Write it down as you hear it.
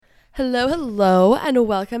Hello, and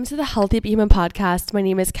welcome to the Healthy But Human podcast. My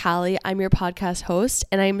name is Callie. I'm your podcast host,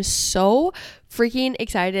 and I'm so freaking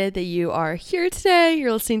excited that you are here today.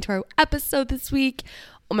 You're listening to our episode this week.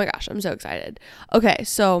 Oh my gosh, I'm so excited. Okay,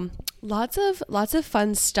 so lots of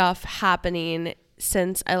fun stuff happening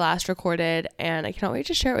since I last recorded, and I cannot wait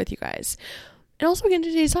to share it with you guys. And also get into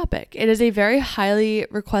today's topic. It is a very highly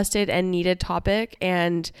requested and needed topic,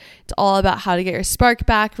 and it's all about how to get your spark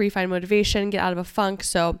back, refine motivation, get out of a funk.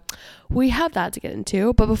 So we have that to get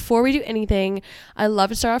into. But before we do anything, I love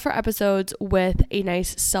to start off our episodes with a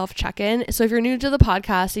nice self-check-in. So if you're new to the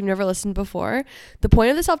podcast, you've never listened before, the point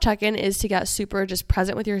of the self-check-in is to get super just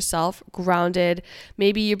present with yourself, grounded.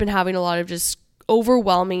 Maybe you've been having a lot of just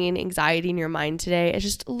overwhelming anxiety in your mind today. It's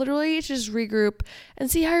just literally just regroup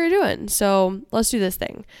and see how you're doing. So let's do this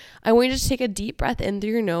thing. I want you to take a deep breath in through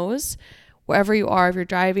your nose, wherever you are. If you're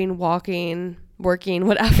driving, walking, working,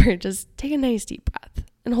 whatever, just take a nice deep breath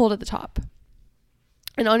and hold at the top.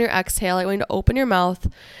 And on your exhale, I want you to open your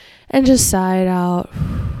mouth and just sigh it out,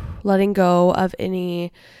 letting go of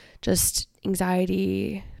any just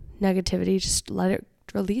anxiety, negativity. Just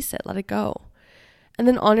release it, let it go. And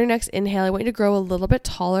then on your next inhale, I want you to grow a little bit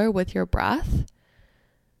taller with your breath.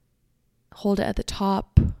 Hold it at the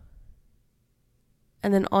top.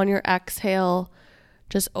 And then on your exhale,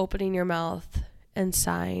 just opening your mouth and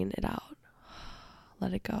sighing it out.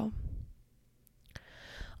 Let it go.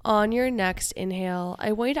 On your next inhale,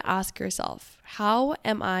 I want you to ask yourself, how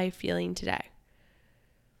am I feeling today?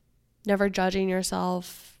 Never judging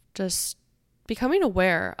yourself, just becoming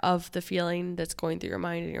aware of the feeling that's going through your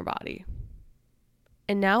mind and your body.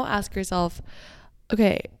 And now ask yourself,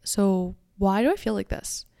 okay, so why do I feel like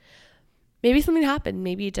this? Maybe something happened,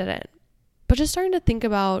 maybe it didn't. But just starting to think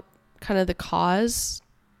about kind of the cause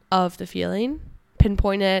of the feeling,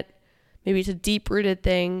 pinpoint it. Maybe it's a deep-rooted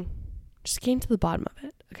thing. Just getting to the bottom of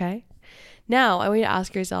it, okay? Now I want you to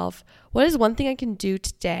ask yourself, what is one thing I can do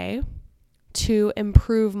today to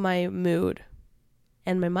improve my mood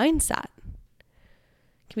and my mindset?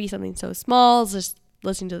 It can be something so small as just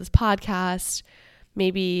listening to this podcast.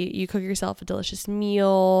 Maybe you cook yourself a delicious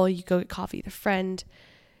meal, you go get coffee with a friend.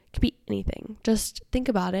 It could be anything. Just think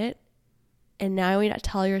about it. And now you need to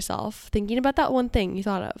tell yourself, thinking about that one thing you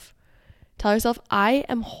thought of, tell yourself, I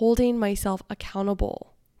am holding myself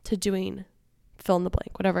accountable to doing fill in the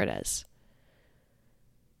blank, whatever it is.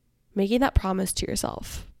 Making that promise to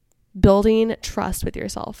yourself, building trust with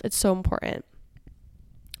yourself. It's so important.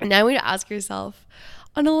 And now you need to ask yourself,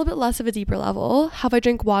 on a little bit less of a deeper level, have I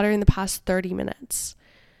drank water in the past 30 minutes?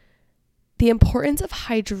 The importance of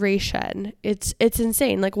hydration, it's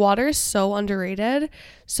insane. Like, water is so underrated.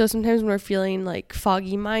 So sometimes when we're feeling like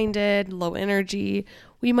foggy minded, low energy,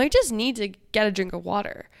 we might just need to get a drink of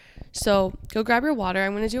water. So go grab your water.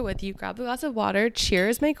 I'm going to do it with you. Grab a glass of water.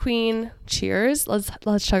 Cheers, my queen. Cheers.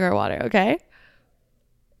 Let's chug our water, okay?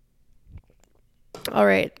 All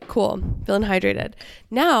right, cool. Feeling hydrated.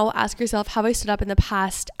 Now ask yourself, have I stood up in the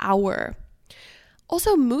past hour?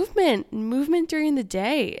 Also, movement during the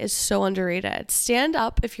day is so underrated. Stand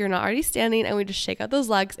up if you're not already standing, and we just shake out those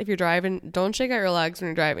legs. If you're driving, don't shake out your legs when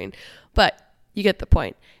you're driving, but you get the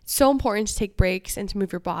point. It's so important to take breaks and to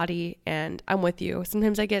move your body, and I'm with you.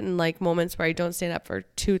 Sometimes I get in like moments where I don't stand up for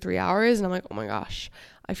 2-3 hours, and I'm like, oh my gosh,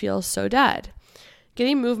 I feel so dead.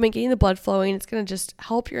 Getting movement, getting the blood flowing, it's going to just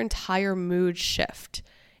help your entire mood shift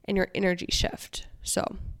and your energy shift.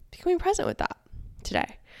 So becoming present with that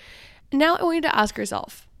today. Now I want you to ask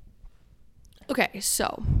yourself, okay,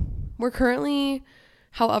 so we're currently,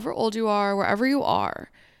 however old you are, wherever you are,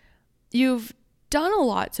 you've done a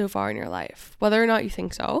lot so far in your life, whether or not you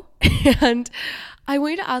think so. And I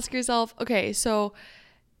want you to ask yourself, okay, so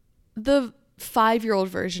the 5-year-old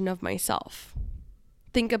version of myself,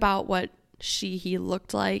 think about what he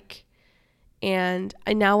looked like. And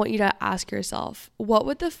I now want you to ask yourself, what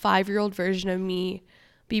would the 5-year-old version of me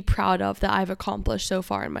be proud of that I've accomplished so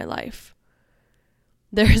far in my life?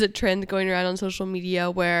 There's a trend going around on social media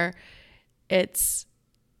where it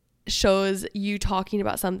shows you talking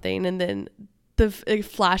about something, and then it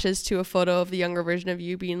flashes to a photo of the younger version of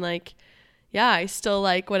you being like, yeah, I still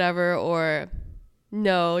like whatever, or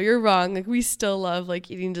no, you're wrong, like we still love like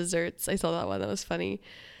eating desserts. I saw that one, that was funny.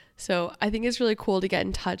 So I think it's really cool to get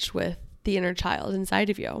in touch with the inner child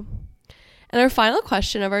inside of you. And our final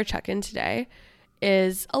question of our check-in today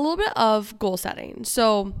is a little bit of goal setting.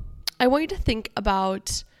 So I want you to think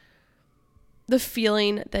about the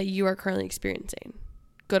feeling that you are currently experiencing,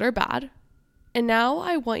 good or bad. And now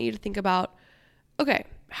I want you to think about, okay,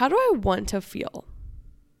 how do I want to feel?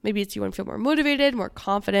 Maybe it's you want to feel more motivated, more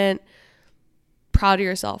confident, proud of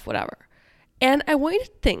yourself, whatever. And I want you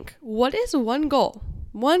to think, what is one goal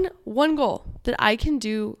One goal that I can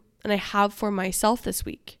do and I have for myself this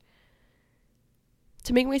week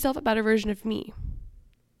to make myself a better version of me.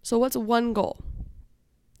 So what's one goal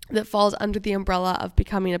that falls under the umbrella of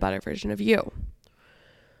becoming a better version of you?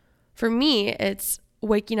 For me, it's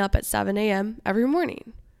waking up at 7 a.m. every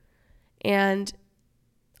morning. And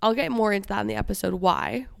I'll get more into that in the episode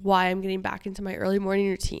why I'm getting back into my early morning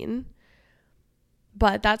routine.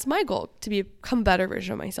 But that's my goal, to become a better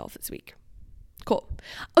version of myself this week. Cool.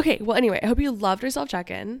 Okay, well, anyway, I hope you loved your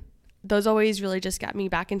self-check-in. Those always really just got me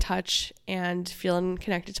back in touch and feeling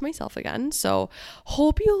connected to myself again. So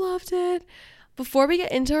hope you loved it. Before we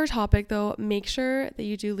get into our topic, though, make sure that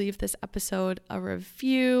you do leave this episode a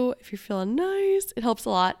review if you're feeling nice. It helps a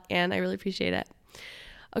lot, and I really appreciate it.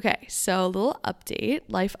 Okay, so a little update,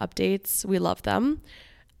 life updates. We love them.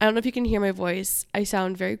 I don't know if you can hear my voice. I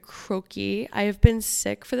sound very croaky. I have been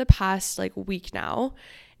sick for the past week now,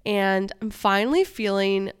 and I'm finally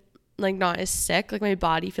feeling not as sick. My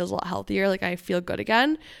body feels a lot healthier. I feel good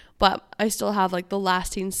again, but I still have the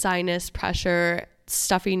lasting sinus pressure,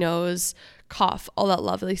 stuffy nose, cough, all that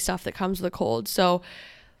lovely stuff that comes with a cold. So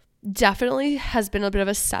definitely has been a bit of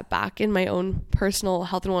a setback in my own personal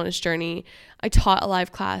health and wellness journey. I taught a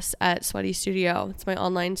live class at Sweaty Studio. It's my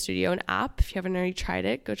online studio and app. If you haven't already tried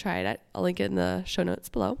it, go try it. I'll link it in the show notes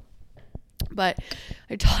below. But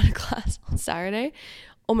I taught a class on Saturday.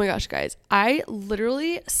 Oh my gosh, guys. I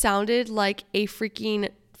literally sounded like a freaking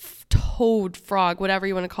toad, frog, whatever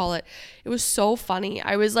you want to call it. It was so funny.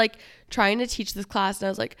 I was trying to teach this class and I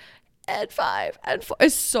was like, and 5 and 4.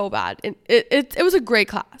 It's so bad. And it was a great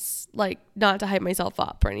class. Not to hype myself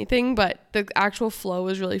up or anything, but the actual flow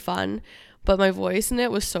was really fun. But my voice in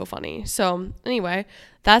it was so funny. So anyway,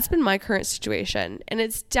 that's been my current situation. And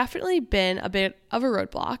it's definitely been a bit of a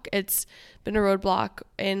roadblock. It's been a roadblock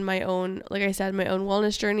in my own, like I said, my own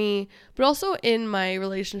wellness journey, but also in my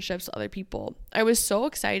relationships with other people. I was so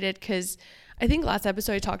excited because I think last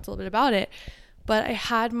episode I talked a little bit about it, but I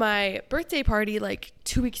had my birthday party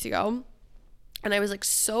 2 weeks ago, and I was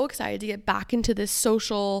so excited to get back into this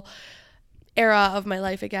social era of my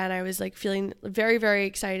life again. I was feeling very, very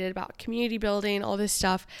excited about community building, all this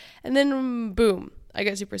stuff. And then boom, I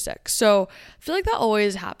get super sick. So I feel that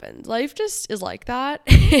always happens. Life just is like that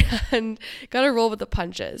and gotta roll with the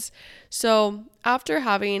punches. So after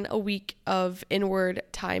having a week of inward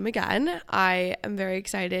time again, I am very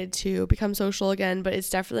excited to become social again, but it's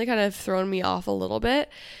definitely kind of thrown me off a little bit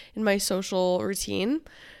in my social routine.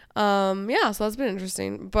 So that's been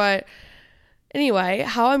interesting. But anyway,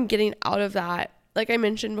 how I'm getting out of that, like I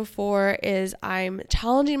mentioned before, is I'm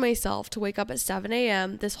challenging myself to wake up at 7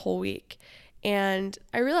 a.m. this whole week. And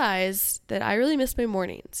I realized that I really miss my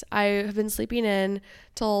mornings. I have been sleeping in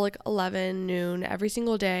till 11 noon every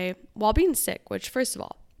single day while being sick, which first of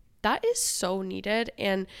all, that is so needed.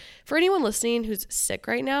 And for anyone listening who's sick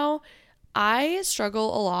right now, I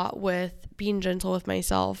struggle a lot with being gentle with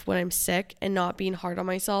myself when I'm sick and not being hard on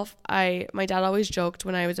myself. My dad always joked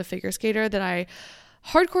when I was a figure skater that I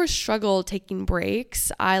hardcore struggled taking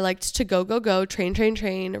breaks. I liked to go,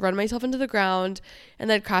 train, run myself into the ground, and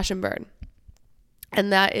then crash and burn.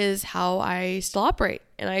 And that is how I still operate.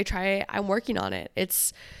 And I'm working on it.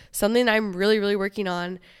 It's something I'm really, really working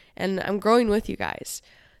on, and I'm growing with you guys.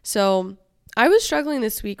 So I was struggling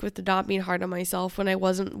this week with not being hard on myself when I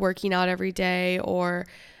wasn't working out every day, or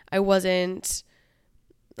I wasn't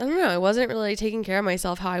really taking care of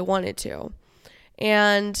myself how I wanted to.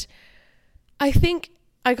 And I think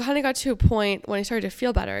I kind of got to a point when I started to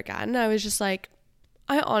feel better again. I was just like,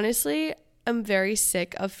 I honestly am very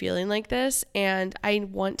sick of feeling like this, and I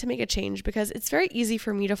want to make a change because it's very easy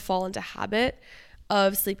for me to fall into habit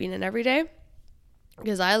of sleeping in every day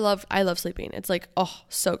because I love sleeping. It's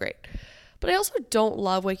so great. But I also don't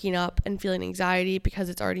love waking up and feeling anxiety because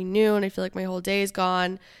it's already noon. I feel like my whole day is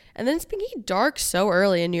gone. And then it's been getting dark so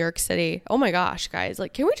early in New York City. Oh my gosh, guys.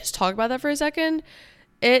 Can we just talk about that for a second?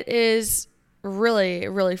 It is really,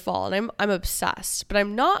 really fall, and I'm obsessed. But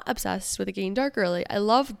I'm not obsessed with it getting dark early. I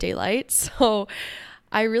love daylight. So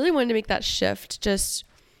I really wanted to make that shift just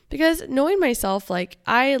because knowing myself,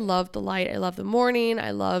 I love the light. I love the morning. I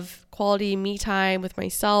love quality me time with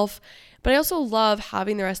myself. But I also love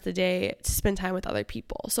having the rest of the day to spend time with other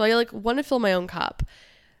people. So I want to fill my own cup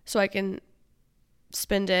so I can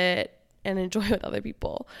spend it and enjoy it with other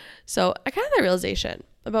people. So I kind of had that realization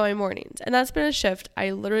about my mornings, and that's been a shift.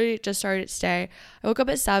 I literally just started today. I woke up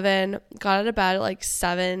at 7, got out of bed at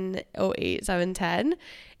 7:08, 7:10,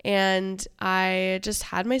 and I just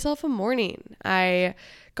had myself a morning. I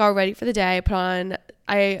got ready for the day.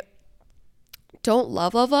 I don't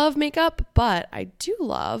love makeup, but I do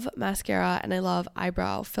love mascara and I love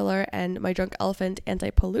eyebrow filler and my Drunk Elephant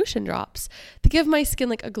anti-pollution drops to give my skin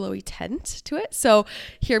like a glowy tint to it. So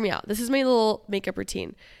hear me out. This is my little makeup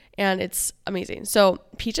routine and it's amazing. So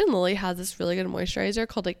Peach and Lily has this really good moisturizer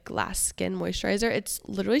called like Glass Skin Moisturizer. It's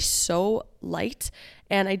literally so light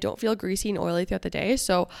and I don't feel greasy and oily throughout the day.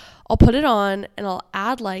 So I'll put it on and I'll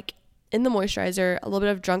add like in the moisturizer a little bit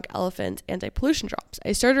of Drunk Elephant anti-pollution drops.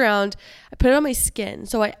 I stir it around, I put it on my skin,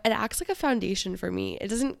 so it acts like a foundation for me. It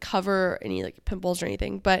doesn't cover any like pimples or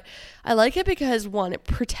anything, but I like it because one, it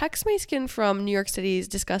protects my skin from New York City's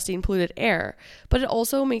disgusting polluted air, but it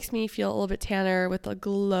also makes me feel a little bit tanner with a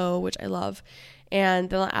glow, which I love. And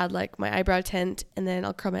then I'll add like my eyebrow tint and then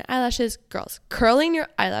I'll curl my eyelashes. Girls, curling your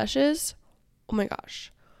eyelashes, oh my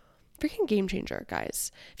gosh, freaking game changer,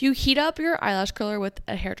 guys. If you heat up your eyelash curler with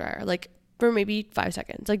a hairdryer, like for maybe 5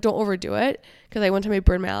 seconds, like don't overdo it, because one time I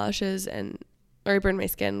burned my eyelashes or I burned my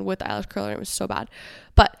skin with the eyelash curler and it was so bad.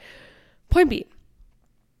 But point B,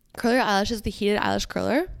 curl your eyelashes with the heated eyelash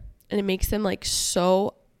curler and it makes them like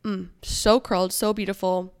so curled, so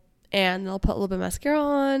beautiful. And then I'll put a little bit of mascara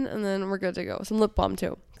on and then we're good to go. Some lip balm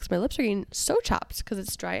too, because my lips are getting so chapped because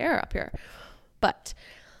it's dry air up here. But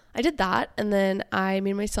I did that and then I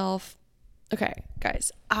made myself, okay,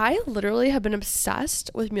 guys, I literally have been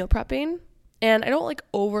obsessed with meal prepping and I don't like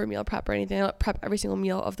over meal prep or anything. I don't prep every single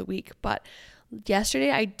meal of the week, but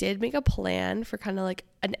yesterday I did make a plan for kind of like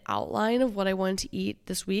an outline of what I wanted to eat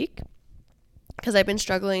this week because I've been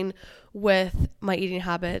struggling with my eating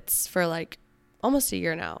habits for like almost a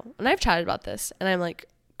year now. And I've chatted about this and I'm like,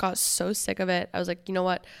 got so sick of it. I was like, you know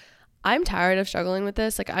what? I'm tired of struggling with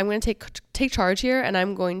this. Like I'm going to take charge here and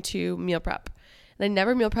I'm going to meal prep. And I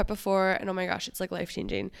never meal prep before. And oh my gosh, it's like life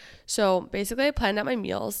changing. So basically I planned out my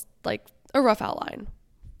meals, like a rough outline.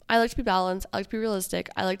 I like to be balanced. I like to be realistic.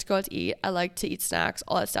 I like to go out to eat. I like to eat snacks,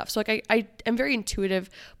 all that stuff. So like I am very intuitive,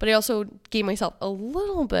 but I also gave myself a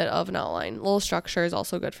little bit of an outline. A little structure is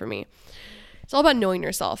also good for me. It's all about knowing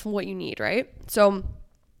yourself and what you need, right? So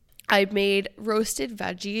I made roasted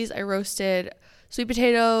veggies. I roasted sweet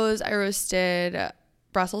potatoes. I roasted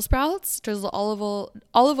Brussels sprouts, drizzled olive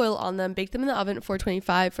oil on them, baked them in the oven at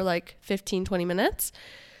 425 for like 15-20 minutes.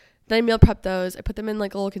 Then I meal prepped those. I put them in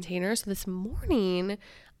like a little container. So this morning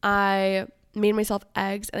I made myself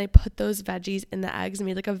eggs and I put those veggies in the eggs and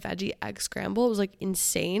made like a veggie egg scramble. It was like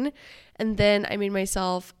insane. And then I made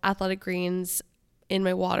myself athletic greens in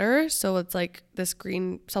my water. So it's like this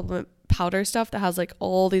green supplement powder stuff that has like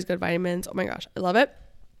all these good vitamins. Oh my gosh, I love it.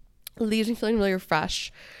 It leaves me feeling really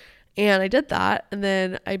refreshed. And I did that. And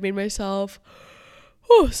then I made myself,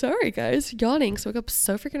 oh, sorry guys, yawning. So I woke up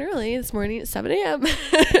so freaking early this morning at 7 a.m.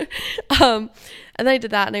 And then I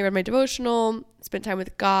did that and I read my devotional, spent time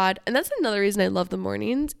with God. And that's another reason I love the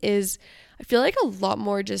mornings is I feel like a lot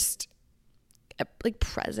more just like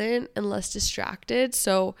present and less distracted.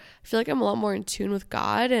 So I feel like I'm a lot more in tune with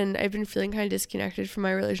God, and I've been feeling kind of disconnected from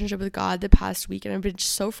my relationship with God the past week, and I've been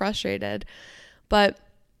so frustrated. But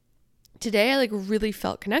today I like really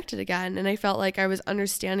felt connected again, and I felt like I was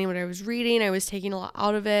understanding what I was reading. I was taking a lot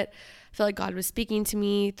out of it. I felt like God was speaking to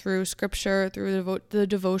me through scripture, through the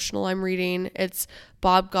devotional I'm reading. It's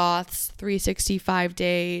Bob Goth's 365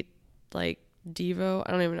 day like Devo,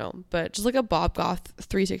 I don't even know, but just like a Bob Goth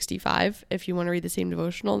 365 if you want to read the same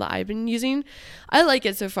devotional that I've been using. I like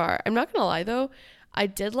it so far. I'm not gonna lie though, I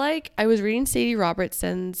was reading Sadie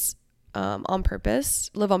Robertson's Live on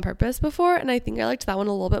Purpose before, and I think I liked that one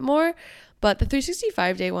a little bit more, but the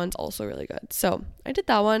 365 day one's also really good. So I did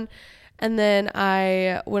that one, and then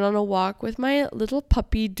I went on a walk with my little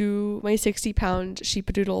puppy my 60-pound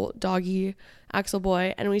sheepadoodle doggy Axel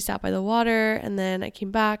boy, and we sat by the water, and then I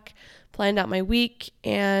came back, planned out my week,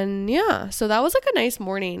 and yeah, so that was like a nice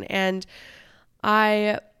morning, and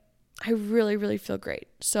I really, really feel great.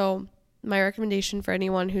 So my recommendation for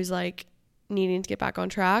anyone who's like needing to get back on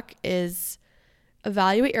track is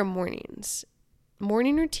evaluate your mornings.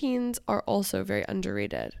 Morning routines are also very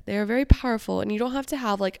underrated. They are very powerful, and you don't have to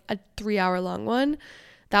have like a 3-hour long one.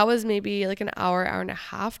 That was maybe like an hour and a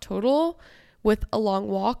half total with a long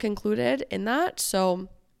walk included in that. So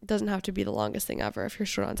it doesn't have to be the longest thing ever if you're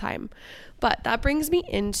short on time. But that brings me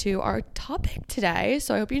into our topic today.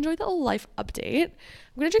 So I hope you enjoyed the little life update.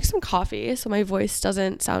 I'm going to drink some coffee so my voice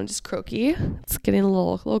doesn't sound just croaky. It's getting a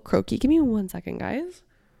little croaky. Give me 1 second, guys.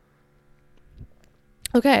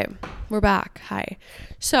 Okay, we're back. Hi.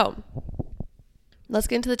 So let's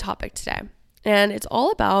get into the topic today. And it's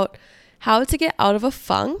all about how to get out of a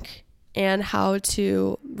funk and how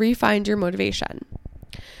to re-find your motivation.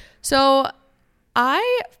 So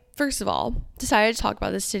I, first of all, decided to talk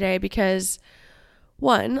about this today because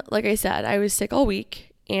One, like I said, I was sick all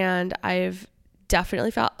week and I've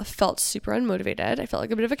definitely felt super unmotivated. I felt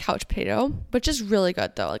like a bit of a couch potato, but just really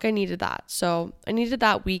good though. Like I needed that. So I needed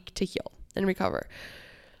that week to heal and recover.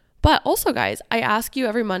 But also, guys, I ask you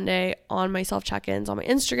every Monday on my self check-ins on my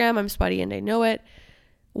Instagram, I'm Spuddy and I know it,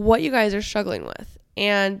 what you guys are struggling with.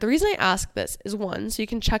 And the reason I ask this is one, so you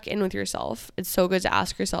can check in with yourself. It's so good to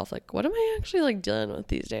ask yourself, like, what am I actually like dealing with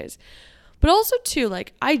these days? But also two,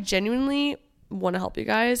 like, I genuinely want to help you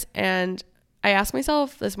guys. And I asked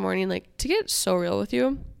myself this morning, like, to get so real with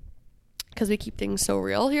you, because we keep things so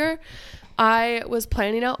real here. I was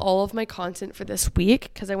planning out all of my content for this week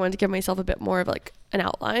because I wanted to give myself a bit more of like an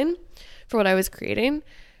outline for what I was creating.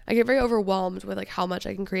 I get very overwhelmed with like how much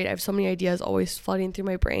I can create. I have so many ideas always flooding through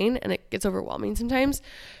my brain and it gets overwhelming sometimes.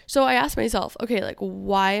 So I asked myself, okay, like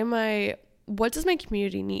what does my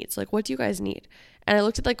community need? So like, what do you guys need? And I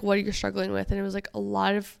looked at like, what you're struggling with. And it was like a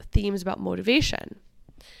lot of themes about motivation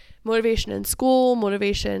in school,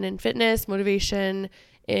 motivation in fitness, motivation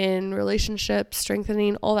in relationships,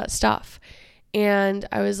 strengthening, all that stuff. And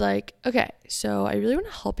I was like, okay, so I really want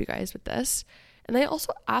to help you guys with this. And I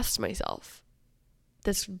also asked myself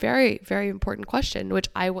this very, very important question, which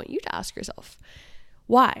I want you to ask yourself.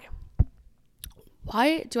 Why?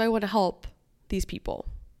 Why do I want to help these people?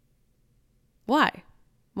 Why?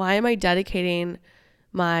 Why am I dedicating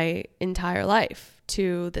my entire life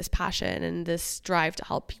to this passion and this drive to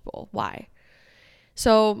help people? Why?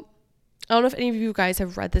 So I don't know if any of you guys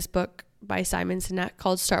have read this book by Simon Sinek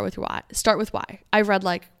called Start With Why. I've read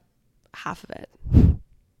like half of it.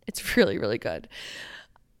 It's really, really good.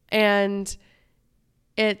 And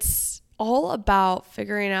it's all about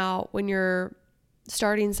figuring out when you're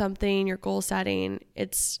starting something, you're goal setting,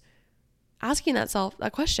 it's asking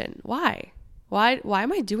that question, why? Why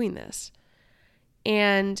am I doing this?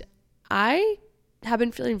 And I have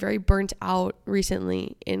been feeling very burnt out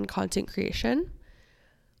recently in content creation.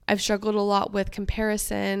 I've struggled a lot with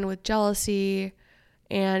comparison, with jealousy,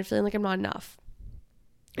 and feeling like I'm not enough.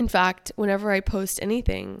 In fact, whenever I post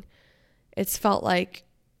anything, it's felt like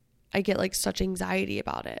I get like such anxiety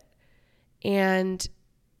about it. And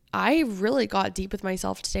I really got deep with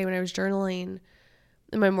myself today when I was journaling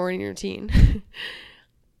in my morning routine.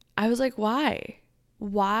 I was like, why?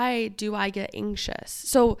 Why do I get anxious?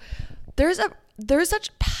 So there's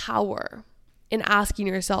such power in asking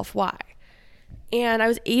yourself why. And I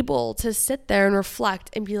was able to sit there and reflect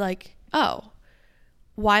and be like, oh,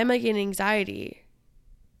 why am I getting anxiety?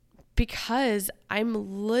 Because I'm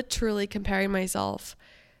literally comparing myself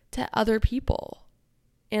to other people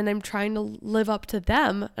and I'm trying to live up to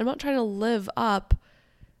them. I'm not trying to live up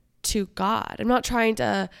to God. I'm not trying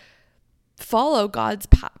to follow God's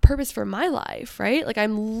purpose for my life, right? Like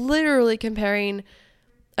I'm literally comparing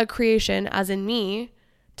a creation, as in me,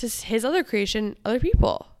 to his other creation, other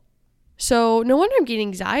people. So no wonder I'm getting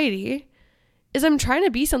anxiety, is I'm trying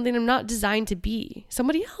to be something I'm not designed to be,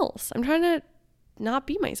 somebody else. I'm trying to not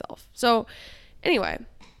be myself. So anyway,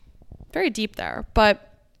 very deep there,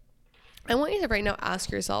 but I want you to right now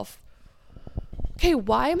ask yourself, okay,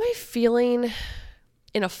 why am I feeling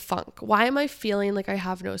in a funk? Why am I feeling like I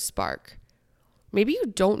have no spark? Maybe you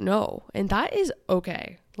don't know, and that is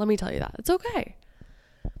okay. Let me tell you that. It's okay.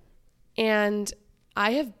 And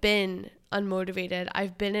I have been unmotivated.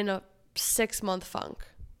 I've been in a 6-month funk,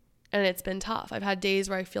 and it's been tough. I've had days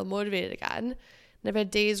where I feel motivated again, and I've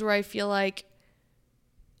had days where I feel like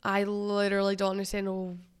I literally don't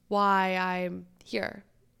understand why I'm here.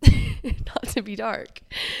 Not to be dark,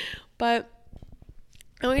 but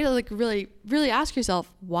I want you to like really, really ask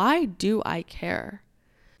yourself, why do I care?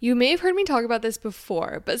 You may have heard me talk about this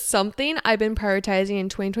before, but something I've been prioritizing in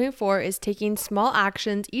 2024 is taking small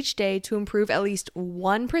actions each day to improve at least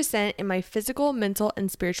 1% in my physical, mental, and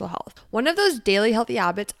spiritual health. One of those daily healthy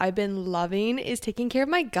habits I've been loving is taking care of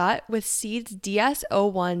my gut with Seed's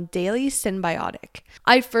DS-01 Daily Synbiotic.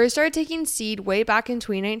 I first started taking Seed way back in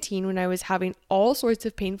 2019 when I was having all sorts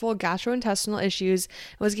of painful gastrointestinal issues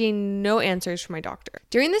and was getting no answers from my doctor.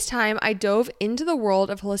 During this time, I dove into the world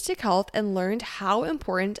of holistic health and learned how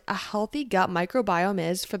important a healthy gut microbiome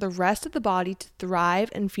is for the rest of the body to thrive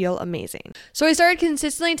and feel amazing. So I started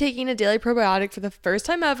consistently taking a daily probiotic for the first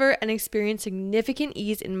time ever and experienced significant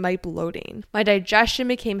ease in my bloating. My digestion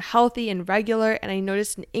became healthy and regular, and I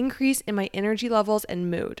noticed an increase in my energy levels and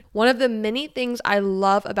mood. One of the many things I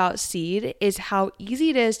love about Seed is how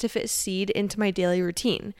easy it is to fit Seed into my daily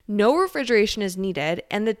routine. No refrigeration is needed,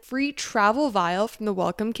 and the free travel vial from the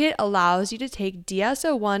welcome kit allows you to take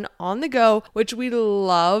DS-01 on the go, which we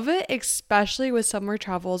love love, especially with summer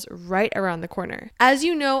travels right around the corner. As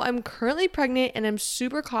you know, I'm currently pregnant and I'm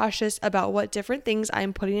super cautious about what different things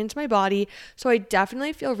I'm putting into my body, so I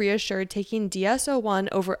definitely feel reassured taking DS-01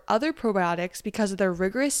 over other probiotics because of their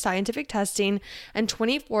rigorous scientific testing and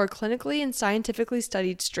 24 clinically and scientifically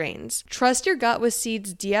studied strains. Trust your gut with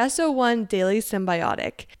Seed's DS-01 Daily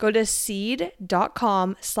Symbiotic. Go to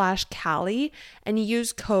seed.com/Callie and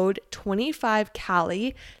use code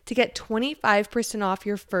 25Callie to get 25% off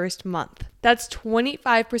your first month. That's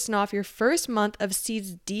 25% off your first month of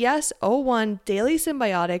Seed's DS-01 Daily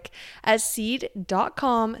Symbiotic at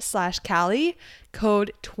seed.com/Callie,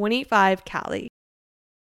 code 25Callie.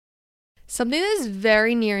 Something that is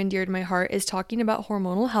very near and dear to my heart is talking about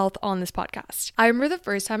hormonal health on this podcast. I remember the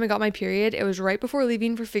first time I got my period, it was right before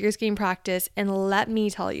leaving for figure skating practice, and let me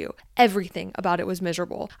tell you, everything about it was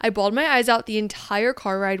miserable. I bawled my eyes out the entire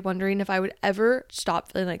car ride wondering if I would ever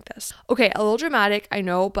stop feeling like this. Okay, a little dramatic, I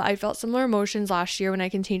know, but I felt similar emotions last year when I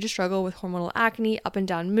continued to struggle with hormonal acne, up and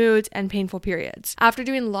down moods, and painful periods. After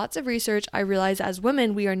doing lots of research, I realized as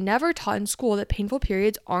women, we are never taught in school that painful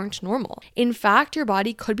periods aren't normal. In fact, your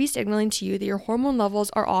body could be signaling to you that your hormone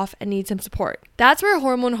levels are off and need some support. That's where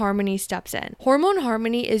Hormone Harmony steps in. Hormone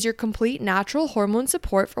Harmony is your complete natural hormone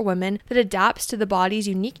support for women that adapts to the body's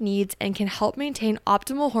unique needs and can help maintain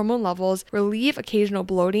optimal hormone levels, relieve occasional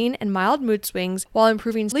bloating and mild mood swings while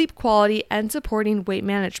improving sleep quality and supporting weight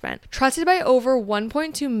management. Trusted by over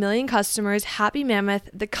 1.2 million customers, Happy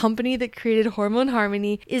Mammoth, the company that created Hormone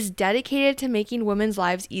Harmony, is dedicated to making women's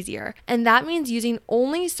lives easier. And that means using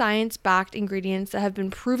only science-backed ingredients that have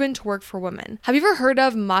been proven to work for women. Have you ever heard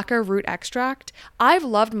of maca root extract? I've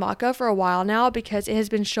loved maca for a while now because it has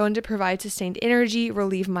been shown to provide sustained energy,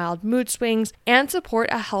 relieve mild mood swings, and support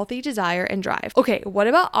a healthy desire and drive. Okay, what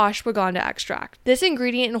about ashwagandha extract? This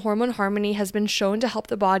ingredient in Hormone Harmony has been shown to help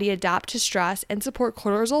the body adapt to stress and support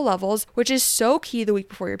cortisol levels, which is so key the week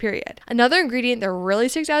before your period. Another ingredient that really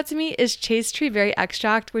sticks out to me is chaste tree berry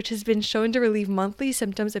extract, which has been shown to relieve monthly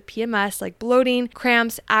symptoms of PMS like bloating,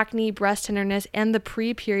 cramps, acne, breast tenderness, and the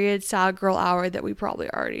pre-period sad girl hour that we probably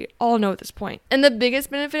already all know at this point. And the biggest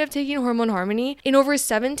benefit of taking Hormone Harmony, in over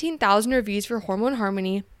 17,000 reviews for Hormone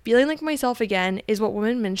Harmony, feeling like myself again is what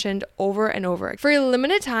women mentioned over and over. For a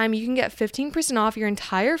limited time, you can get 15% off your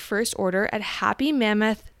entire first order at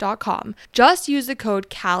happymammoth.com. Just use the code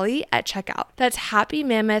Callie at checkout. That's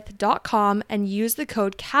happymammoth.com and use the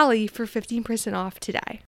code Callie for 15% off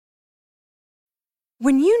today.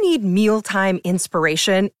 When you need mealtime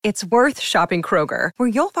inspiration, it's worth shopping Kroger, where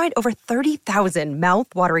you'll find over 30,000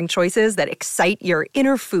 mouth-watering choices that excite your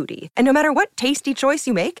inner foodie. And no matter what tasty choice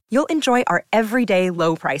you make, you'll enjoy our everyday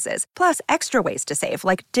low prices, plus extra ways to save,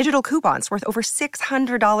 like digital coupons worth over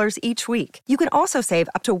 $600 each week. You can also save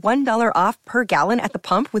up to $1 off per gallon at the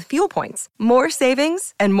pump with fuel points. More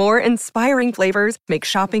savings and more inspiring flavors make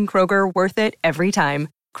shopping Kroger worth it every time.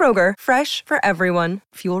 Kroger, fresh for everyone.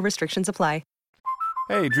 Fuel restrictions apply.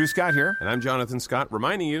 Hey, Drew Scott here, and I'm Jonathan Scott,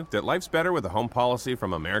 reminding you that life's better with a home policy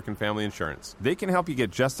from American Family Insurance. They can help you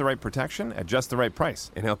get just the right protection at just the right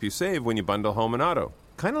price and help you save when you bundle home and auto.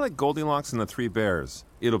 Kind of like Goldilocks and the Three Bears.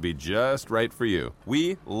 It'll be just right for you.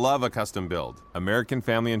 We love a custom build. American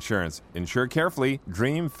Family Insurance. Insure carefully,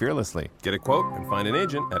 dream fearlessly. Get a quote and find an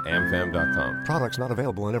agent at amfam.com. Products not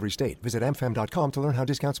available in every state. Visit amfam.com to learn how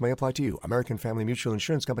discounts may apply to you. American Family Mutual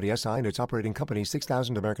Insurance Company, SI, and its operating company,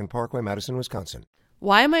 6000 American Parkway, Madison, Wisconsin.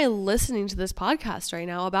 Why am I listening to this podcast right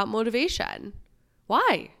now about motivation?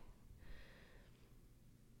 Why?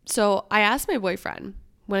 So I asked my boyfriend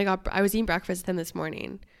when I was eating breakfast with him this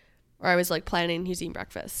morning, or I was like planning he's eating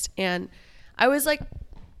breakfast, and I was like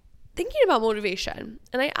thinking about motivation,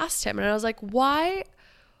 and I asked him, and I was like, why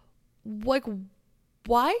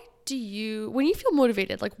do you, when you feel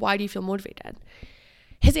motivated, like why do you feel motivated?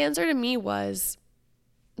 His answer to me was,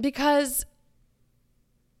 because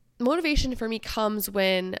motivation for me comes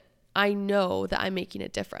when I know that I'm making a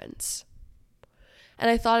difference. And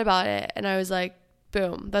I thought about it and I was like,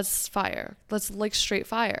 boom, that's fire. That's like straight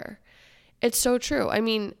fire. It's so true. I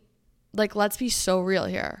mean, like, let's be so real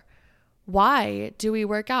here. Why do we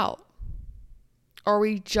work out? Are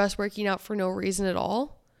we just working out for no reason at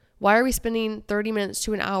all? Why are we spending 30 minutes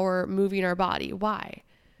to an hour moving our body? Why?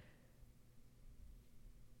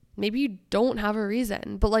 Maybe you don't have a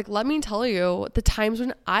reason, but like, let me tell you, the times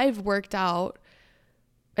when I've worked out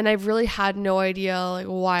and I've really had no idea like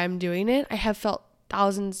why I'm doing it, I have felt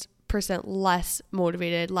 1000% less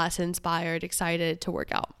motivated, less inspired, excited to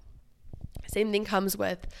work out. Same thing comes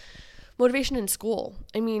with motivation in school.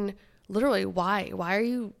 I mean, literally, why? Why are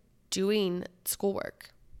you doing schoolwork?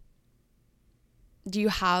 Do you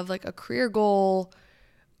have like a career goal?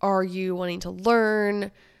 Are you wanting to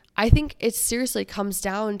learn? I think it seriously comes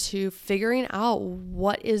down to figuring out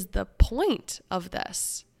what is the point of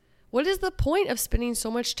this? What is the point of spending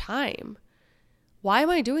so much time? Why am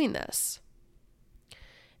I doing this?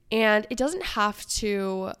 And it doesn't have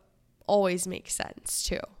to always make sense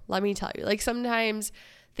too. Let me tell you, like sometimes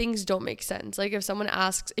things don't make sense. Like if someone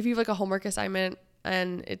asks, if you have like a homework assignment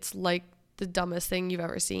and it's like the dumbest thing you've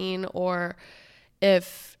ever seen, or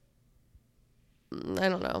if, I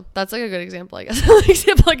don't know, that's like a good example, I guess,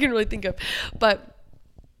 example I can really think of. But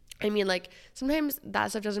I mean, like sometimes that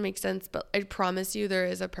stuff doesn't make sense, but I promise you there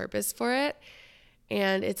is a purpose for it.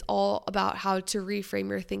 And it's all about how to reframe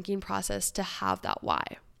your thinking process to have that why.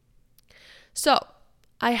 So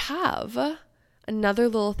I have another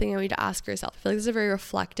little thing I want you to ask yourself. I feel like this is a very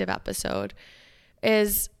reflective episode,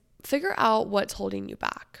 is figure out what's holding you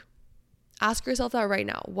back. Ask yourself that right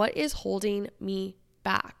now. What is holding me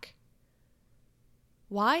back?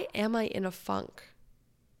 Why am I in a funk?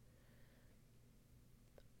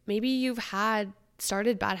 Maybe you've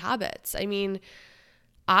started bad habits. I mean,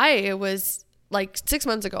 I was like 6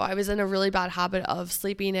 months ago, I was in a really bad habit of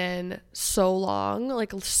sleeping in so long,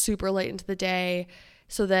 like super late into the day,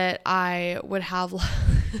 so that I would have,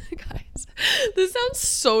 guys, this sounds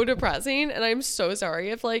so depressing, and I'm so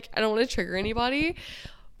sorry if like, I don't want to trigger anybody,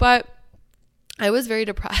 but I was very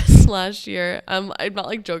depressed last year. I'm not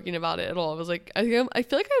like joking about it at all. I was like, I feel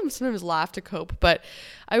like I sometimes laugh to cope, but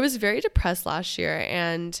I was very depressed last year,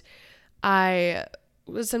 and I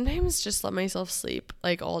would sometimes just let myself sleep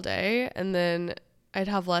like all day, and then I'd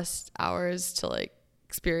have less hours to like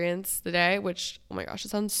experience the day, which, oh my gosh, it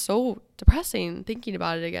sounds so depressing thinking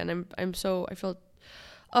about it again. I feel,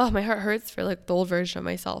 oh, my heart hurts for like the old version of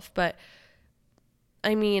myself. But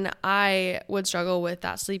I mean, I would struggle with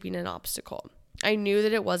that sleeping in obstacle. I knew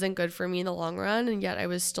that it wasn't good for me in the long run, and yet I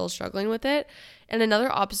was still struggling with it. And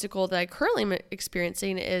another obstacle that I currently am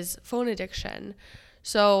experiencing is phone addiction.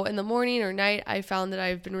 So in the morning or night, I found that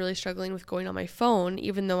I've been really struggling with going on my phone,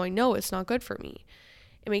 even though I know it's not good for me.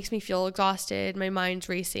 It makes me feel exhausted. My mind's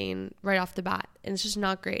racing right off the bat, and it's just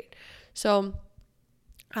not great. So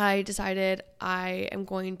I decided I am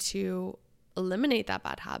going to eliminate that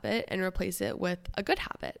bad habit and replace it with a good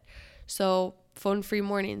habit. So phone-free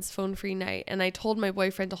mornings, phone-free night. And I told my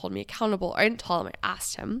boyfriend to hold me accountable. I didn't tell him, I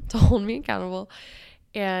asked him to hold me accountable,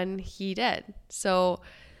 and he did. So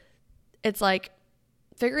it's like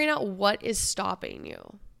figuring out what is stopping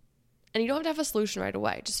you. And you don't have to have a solution right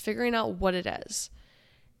away, just figuring out what it is.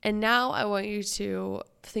 And now I want you to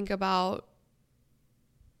think about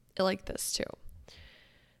it like this too.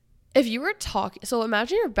 If you were talking, so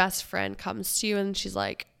imagine your best friend comes to you and she's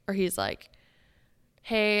like, or he's like,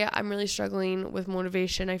 hey, I'm really struggling with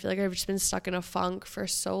motivation. I feel like I've just been stuck in a funk for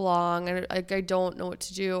so long, and I don't know what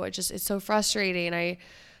to do. It's so frustrating. I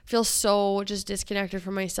feel so just disconnected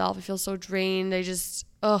from myself. I feel so drained. I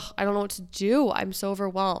don't know what to do. I'm so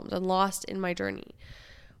overwhelmed and lost in my journey.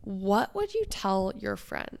 What would you tell your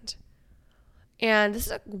friend? And this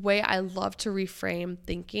is a way I love to reframe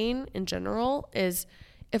thinking in general, is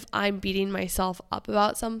if I'm beating myself up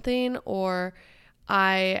about something, or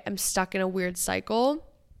I am stuck in a weird cycle,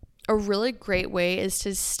 a really great way is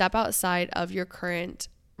to step outside of your current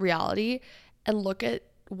reality and look at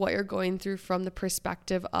what you're going through from the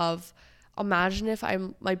perspective of, imagine if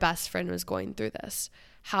my best friend was going through this.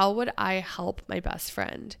 How would I help my best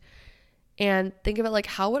friend? And think of it like,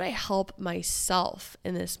 how would I help myself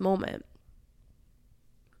in this moment?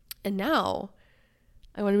 And now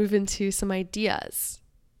I want to move into some ideas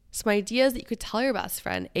that you could tell your best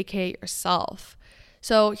friend, aka yourself.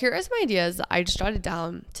 So here are some ideas that I just jotted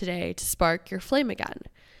down today to spark your flame again.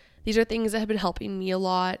 These are things that have been helping me a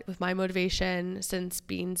lot with my motivation since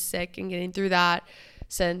being sick and getting through that.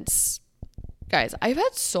 Guys, I've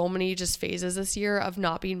had so many just phases this year of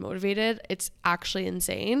not being motivated. It's actually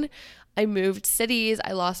insane. I moved cities.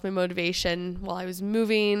 I lost my motivation while I was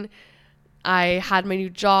moving. I had my new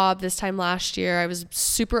job this time last year. I was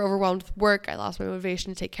super overwhelmed with work. I lost my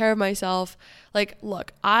motivation to take care of myself. Like,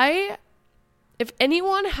 look, if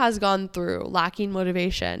anyone has gone through lacking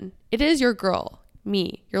motivation, it is your girl,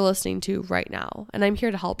 me, you're listening to right now. And I'm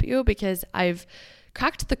here to help you because I've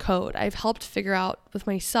cracked the code. I've helped figure out with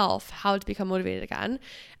myself how to become motivated again.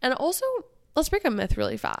 And also, let's break a myth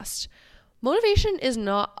really fast. Motivation is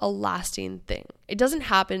not a lasting thing. It doesn't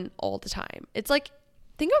happen all the time. It's like,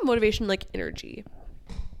 think of motivation like energy.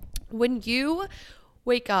 When you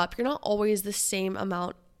wake up, you're not always the same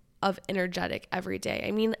amount of energetic every day.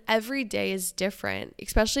 I mean, every day is different,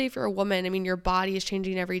 especially if you're a woman. I mean, your body is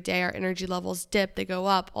changing every day. Our energy levels dip, they go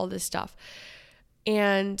up, all this stuff.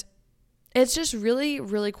 And it's just really,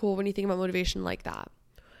 really cool when you think about motivation like that.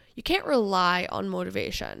 You can't rely on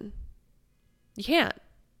motivation. You can't.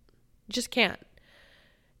 You just can't.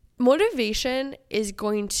 Motivation is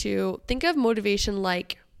going to, think of motivation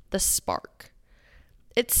like the spark.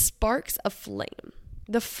 It sparks a flame.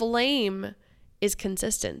 The flame is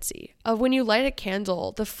consistency. Of when you light a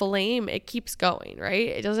candle, the flame, it keeps going, right?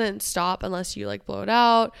 It doesn't stop unless you like blow it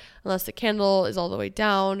out, unless the candle is all the way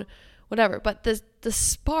down, whatever. But the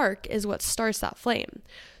spark is what starts that flame.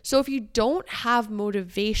 So if you don't have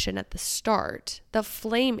motivation at the start, the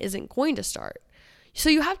flame isn't going to start. So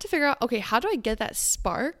you have to figure out, okay, how do I get that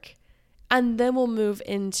spark? And then we'll move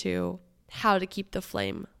into how to keep the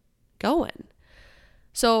flame going.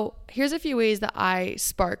 So here's a few ways that I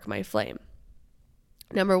spark my flame.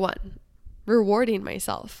 Number 1, rewarding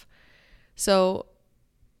myself. So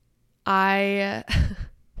guys,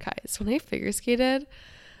 when I figure skated,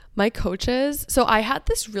 my coaches, so I had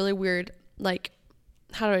this really weird, like,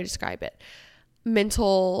 how do I describe it?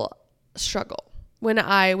 Mental struggle. When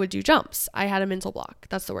I would do jumps, I had a mental block.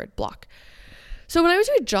 That's the word, block. So when I was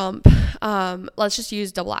doing a jump, let's just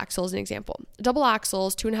use double axel as an example. Double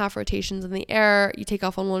axels, 2.5 rotations in the air. You take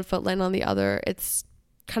off on one foot, land on the other. It's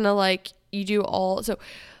kind of like you do all. So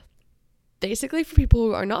basically, for people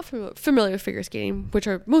who are not familiar with figure skating, which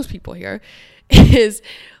are most people here, is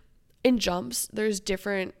in jumps, there's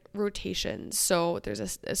different rotations. So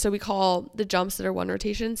so we call the jumps that are 1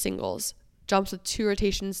 rotation singles. Jumps with 2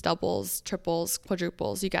 rotations, doubles, triples,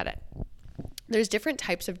 quadruples. You get it. There's different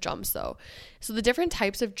types of jumps though. So the different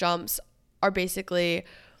types of jumps are basically,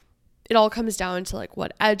 it all comes down to like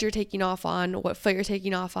what edge you're taking off on, what foot you're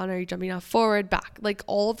taking off on. Are you jumping off forward, back? Like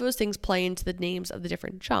all of those things play into the names of the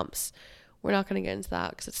different jumps. We're not going to get into that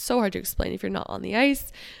because it's so hard to explain if you're not on the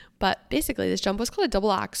ice. But basically this jump was called a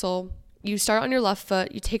double axel. You start on your left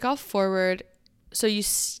foot, you take off forward. So you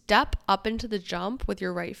step up into the jump with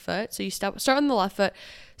your right foot. So you start on the left foot.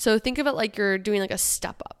 So think of it like you're doing like a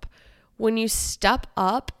step up. When you step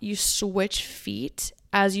up, you switch feet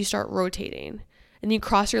as you start rotating. And you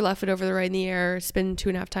cross your left foot over the right in the air, spin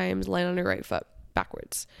 2.5 times, land on your right foot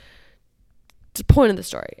backwards. The point of the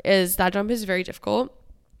story is that jump is very difficult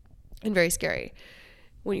and very scary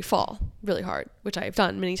when you fall really hard, which I've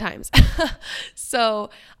done many times. So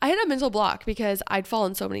I had a mental block because I'd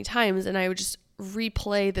fallen so many times and I would just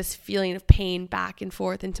replay this feeling of pain back and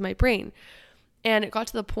forth into my brain. And it got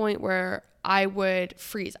to the point where I would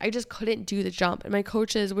freeze. I just couldn't do the jump. And my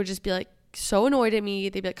coaches would just be like so annoyed at me.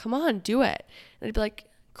 They'd be like, come on, do it. And I'd be like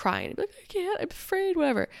crying. I'd be like, I can't, I'm afraid,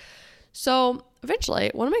 whatever. So eventually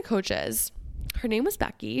one of my coaches, her name was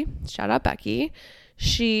Becky. Shout out Becky.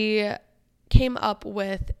 She came up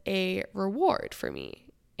with a reward for me.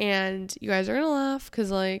 And you guys are going to laugh because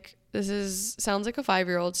like sounds like a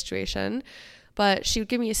 5-year-old situation. But she would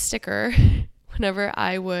give me a sticker whenever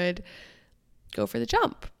I would go for the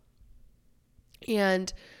jump.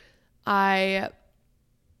 And I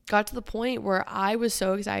got to the point where I was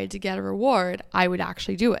so excited to get a reward, I would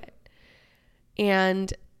actually do it.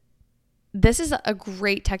 And this is a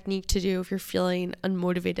great technique to do if you're feeling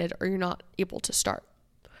unmotivated or you're not able to start.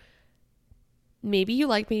 Maybe you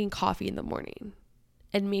like making coffee in the morning,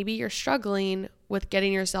 and maybe you're struggling with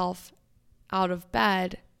getting yourself out of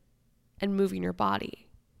bed and moving your body,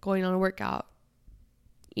 going on a workout,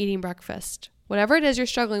 eating breakfast, whatever it is you're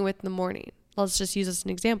struggling with in the morning. Let's just use this as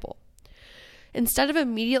an example. Instead of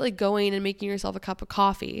immediately going and making yourself a cup of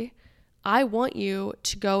coffee, I want you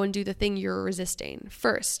to go and do the thing you're resisting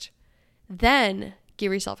first. Then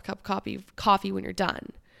give yourself a cup of coffee when you're done.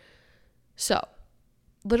 So,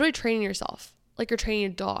 literally training yourself like you're training a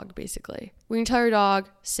dog, basically. When you tell your dog,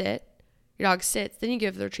 sit, your dog sits, then you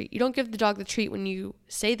give the treat. You don't give the dog the treat when you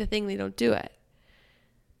say the thing, they don't do it.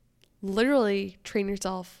 Literally train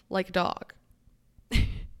yourself like a dog.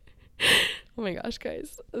 Oh my gosh,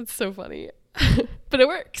 guys. That's so funny. But it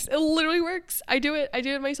works. It literally works. I do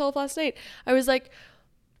it myself last night. I was like,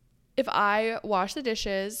 if I wash the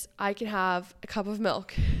dishes, I can have a cup of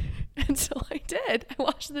milk. And so I did. I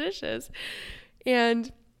washed the dishes.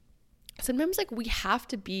 And sometimes like we have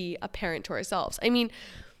to be a parent to ourselves. I mean,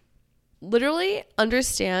 literally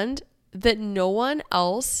understand that no one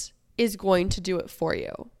else is going to do it for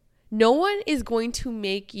you. No one is going to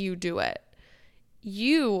make you do it.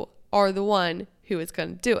 You are the one who is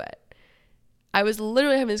going to do it. I was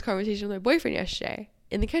literally having this conversation with my boyfriend yesterday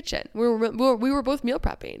in the kitchen. We were both meal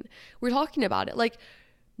prepping. We were talking about it. Like,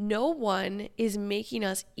 no one is making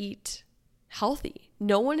us eat healthy.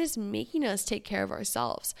 No one is making us take care of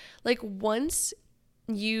ourselves. Like, once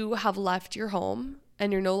you have left your home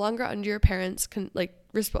and you're no longer under your parents'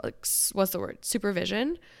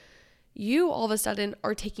 supervision, you all of a sudden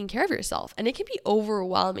are taking care of yourself, and it can be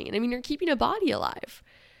overwhelming. I mean, you're keeping a body alive.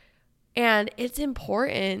 And it's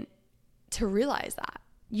important to realize that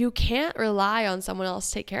you can't rely on someone else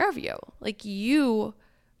to take care of you. Like, you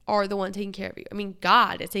are the one taking care of you. I mean,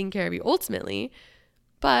 God is taking care of you ultimately,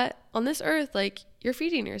 but on this earth, like, you're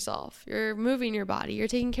feeding yourself, you're moving your body, you're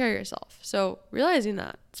taking care of yourself. So realizing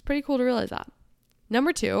that, it's pretty cool to realize that.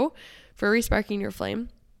 Number 2 for resparking your flame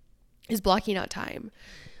is blocking out time.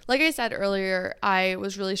 Like I said earlier, I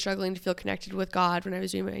was really struggling to feel connected with God when I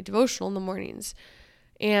was doing my devotional in the mornings.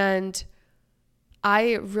 And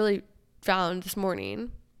I really found this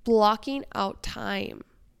morning blocking out time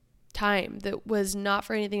that was not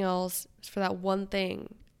for anything else, for that one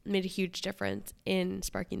thing, made a huge difference in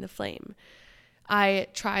sparking the flame. I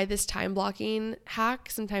try this time blocking hack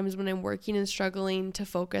sometimes when I'm working and struggling to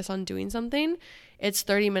focus on doing something. It's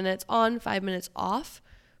 30 minutes on, 5 minutes off.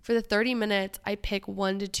 For the 30 minutes, I pick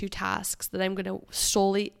 1 to 2 tasks that I'm going to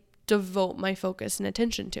solely devote my focus and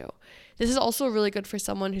attention to. This is also really good for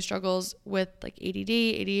someone who struggles with like ADD,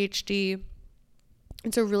 ADHD.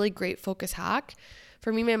 It's a really great focus hack.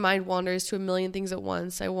 For me, my mind wanders to a million things at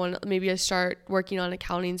once. Maybe I start working on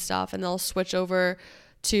accounting stuff and then I'll switch over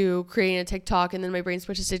to creating a TikTok, and then my brain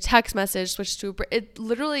switches to text message, it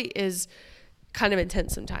literally is kind of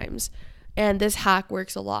intense sometimes. And this hack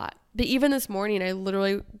works a lot. But even this morning, I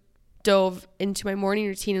literally dove into my morning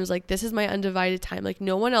routine and was like, this is my undivided time. Like,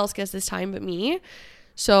 no one else gets this time but me.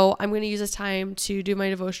 So I'm going to use this time to do my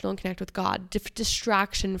devotional and connect with God.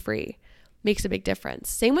 Distraction free makes a big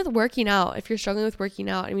difference. Same with working out. If you're struggling with working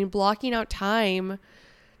out, I mean, blocking out time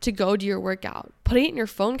to go do your workout, putting it in your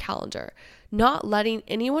phone calendar, not letting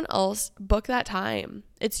anyone else book that time.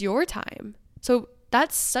 It's your time. So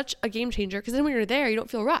that's such a game changer, because then when you're there, you don't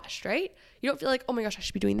feel rushed, right? You don't feel like, oh my gosh, I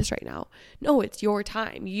should be doing this right now. No, it's your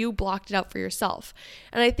time. You blocked it out for yourself.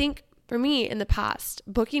 And I think for me in the past,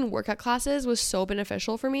 booking workout classes was so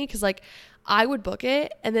beneficial for me, because like I would book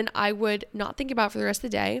it and then I would not think about it for the rest of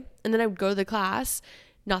the day. And then I would go to the class,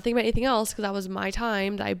 not think about anything else, because that was my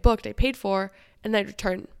time that I booked, I paid for, and then I'd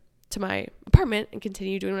return to my apartment and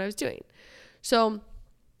continue doing what I was doing. So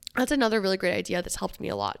that's another really great idea that's helped me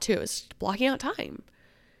a lot too, is blocking out time.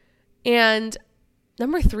 And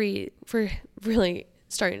number 3 for really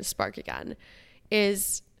starting to spark again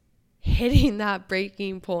is hitting that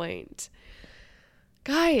breaking point.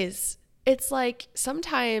 Guys, it's like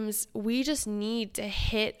sometimes we just need to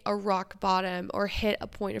hit a rock bottom or hit a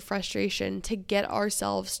point of frustration to get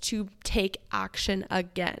ourselves to take action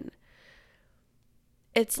again.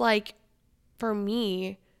 It's like, for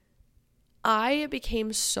me, I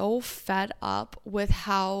became so fed up with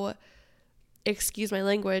how, excuse my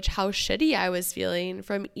language, how shitty I was feeling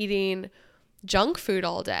from eating junk food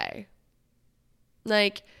all day.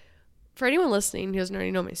 Like, for anyone listening who doesn't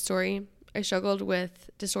already know my story, I struggled with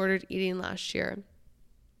disordered eating last year.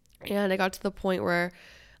 And I got to the point where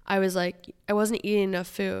I was like, I wasn't eating enough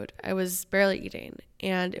food. I was barely eating.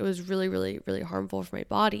 And it was really, really, really harmful for my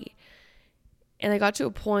body. And I got to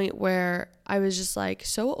a point where I was just like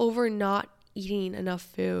so over not eating enough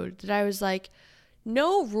food that I was like,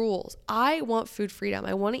 no rules. I want food freedom.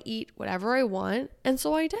 I want to eat whatever I want. And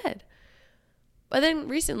so I did. But then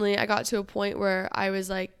recently I got to a point where I was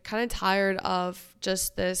like kind of tired of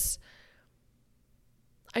just this.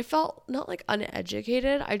 I felt not like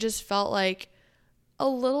uneducated. I just felt like a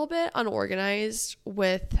little bit unorganized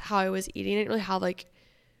with how I was eating. I didn't really have like,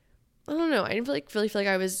 I don't know. I didn't really feel like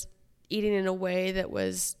I was eating in a way that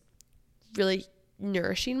was really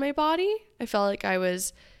nourishing my body. I felt like I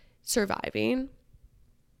was surviving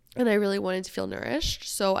and I really wanted to feel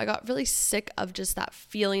nourished. So I got really sick of just that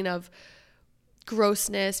feeling of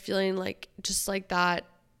grossness, feeling like just like that,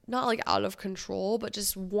 not like out of control, but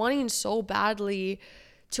just wanting so badly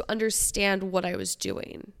to understand what I was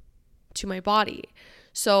doing to my body.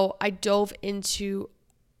 So I dove into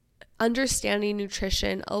understanding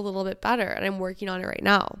nutrition a little bit better, and I'm working on it right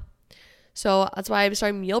now. So that's why I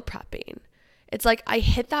started meal prepping. It's like I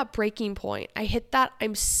hit that breaking point. I hit that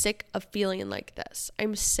I'm sick of feeling like this.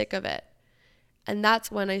 I'm sick of it. And that's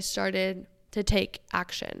when I started to take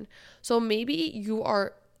action. So maybe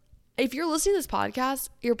if you're listening to this podcast,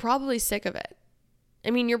 you're probably sick of it. I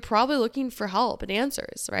mean, you're probably looking for help and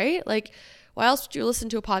answers, right? Like, why else would you listen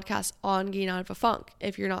to a podcast on getting out of a funk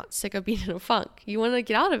if you're not sick of being in a funk? You want to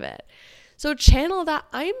get out of it. So channel that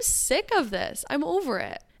I'm sick of this. I'm over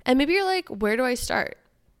it. And maybe you're like, where do I start?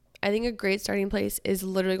 I think a great starting place is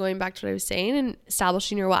literally going back to what I was saying and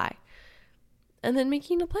establishing your why. And then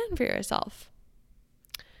making a plan for yourself.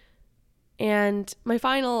 And my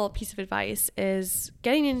final piece of advice is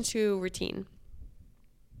getting into routine.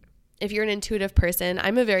 If you're an intuitive person,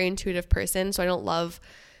 I'm a very intuitive person, so I don't love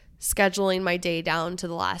scheduling my day down to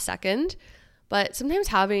the last second. But sometimes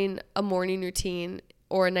having a morning routine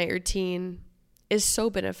or a night routine is so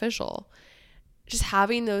beneficial. Just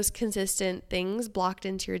having those consistent things blocked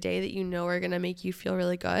into your day that you know are going to make you feel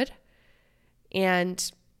really good.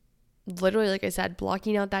 And literally, like I said,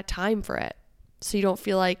 blocking out that time for it so you don't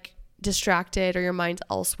feel like distracted or your mind's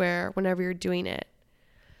elsewhere whenever you're doing it.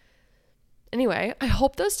 Anyway, I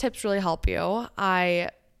hope those tips really help you.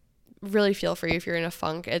 I really feel for you if you're in a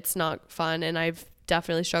funk. It's not fun, and I've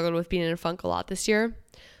definitely struggled with being in a funk a lot this year.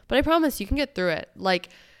 But I promise you can get through it. Like,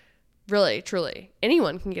 really, truly,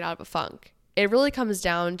 anyone can get out of a funk. It really comes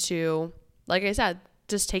down to, like I said,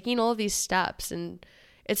 just taking all of these steps, and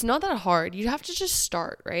it's not that hard. You have to just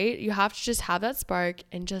start, right? You have to just have that spark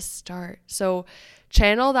and just start. So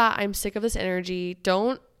channel that I'm sick of this energy.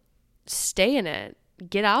 Don't stay in it.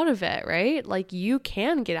 Get out of it, right? Like, you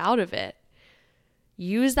can get out of it.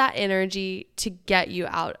 Use that energy to get you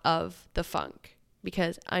out of the funk,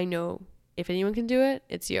 because I know if anyone can do it,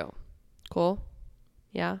 it's you. Cool?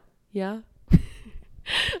 Yeah?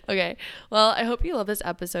 Okay. Well, I hope you love this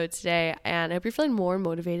episode today, and I hope you're feeling more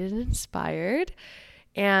motivated and inspired.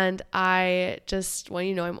 And I just want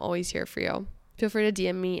you to know I'm always here for you. Feel free to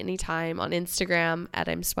DM me anytime on Instagram at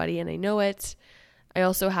I'm Sweaty and I Know It. I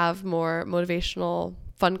also have more motivational,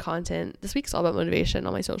 fun content. This week's all about motivation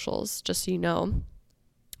on my socials, just so you know.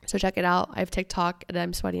 So check it out. I have TikTok at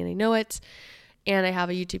I'm Sweaty and I Know It. And I have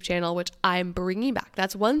a YouTube channel, which I'm bringing back.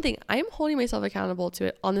 That's one thing I'm holding myself accountable to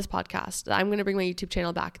it on this podcast. I'm going to bring my YouTube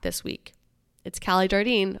channel back this week. It's Callie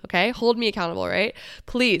Jardine, okay? Hold me accountable, right?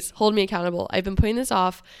 Please hold me accountable. I've been putting this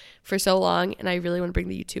off for so long, and I really want to bring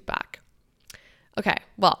the YouTube back. Okay,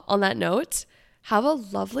 well, on that note, have a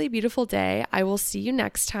lovely, beautiful day. I will see you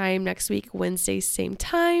next time, next week, Wednesday, same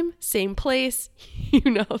time, same place. You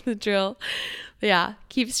know the drill. But yeah,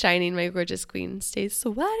 keep shining, my gorgeous queen. Stay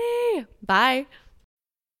sweaty. Bye.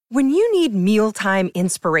 When you need mealtime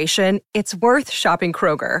inspiration, it's worth shopping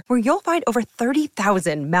Kroger, where you'll find over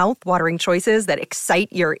 30,000 mouth-watering choices that excite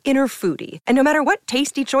your inner foodie. And no matter what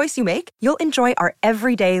tasty choice you make, you'll enjoy our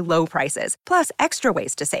everyday low prices, plus extra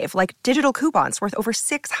ways to save, like digital coupons worth over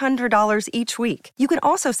 $600 each week. You can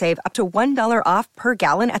also save up to $1 off per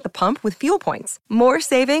gallon at the pump with fuel points. More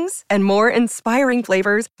savings and more inspiring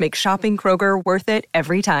flavors make shopping Kroger worth it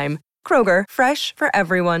every time. Kroger, fresh for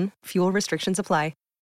everyone. Fuel restrictions apply.